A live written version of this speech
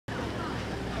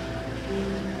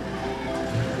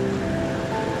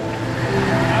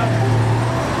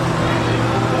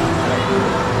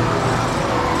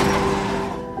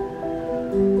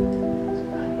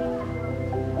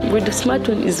With the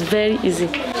smartphone, it's very easy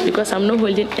because I'm not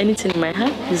holding anything in my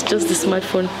hand. It's just the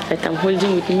smartphone that I'm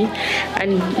holding with me.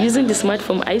 And using the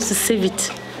smartphone, I used to save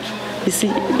it. You see,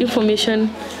 information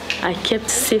I kept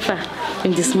safer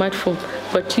in the smartphone.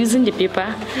 But using the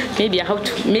paper, maybe I have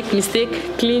to make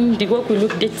mistake, clean, the work will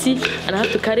look dirty, and I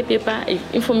have to carry paper.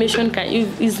 Information can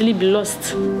easily be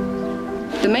lost.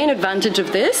 The main advantage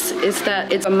of this is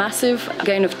that it's a massive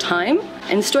gain of time,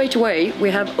 and straight away we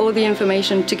have all the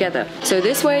information together. So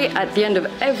this way, at the end of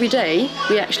every day,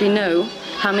 we actually know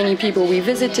how many people we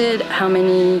visited, how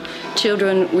many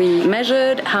children we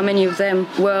measured, how many of them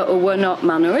were or were not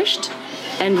malnourished,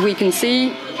 and we can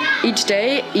see each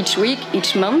day, each week,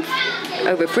 each month,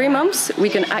 over 3 months, we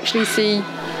can actually see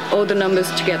all the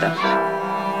numbers together.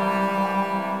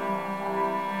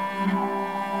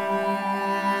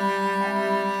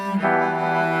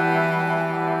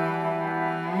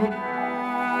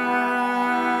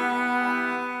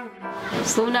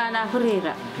 Sunana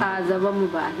Furera a zaman mu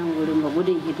ba nan wurin ba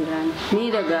gudun hijira ne.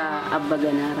 Ni daga Abba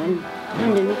Ganara ne.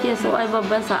 Inda muke so ai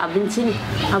babban sa abinci ne.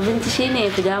 Abinci shine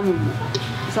yafi damu mu.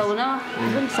 Sau nawa?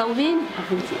 Sau biyu ne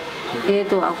abinci.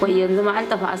 To akwai yanzu ma an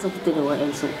tafi asibiti da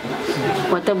wayansu.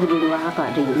 Wata budurwa haka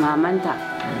da mamanta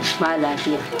ba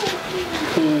lafiya.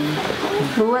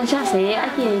 Ruwan sha saye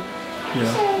ake yi.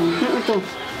 To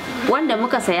wanda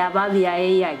muka saya babu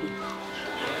yayayyage.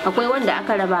 Akwai wanda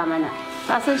aka raba mana.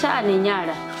 Kasan sha'anin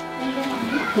yara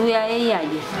du ya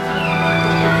yayyage.